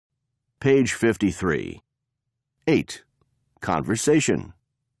Page 53. 8. Conversation.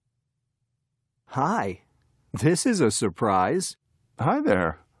 Hi. This is a surprise. Hi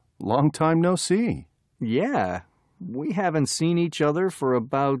there. Long time no see. Yeah. We haven't seen each other for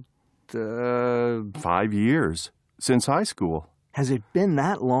about, 5 years. Since high school. Has it been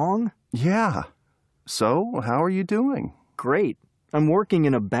that long? Yeah. So, how are you doing? Great. I'm working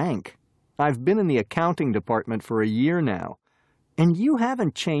in a bank. I've been in the accounting department for a year now. And you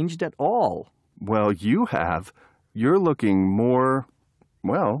haven't changed at all. Well, you have. You're looking more,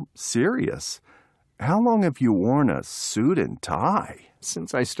 serious. How long have you worn a suit and tie?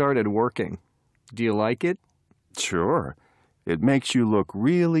 Since I started working. Do you like it? Sure. It makes you look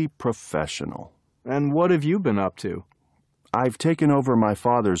really professional. And what have you been up to? I've taken over my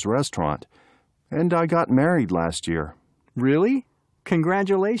father's restaurant, and I got married last year. Really?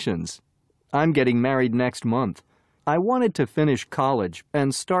 Congratulations. I'm getting married next month. I wanted to finish college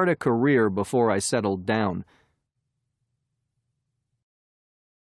and start a career before I settled down.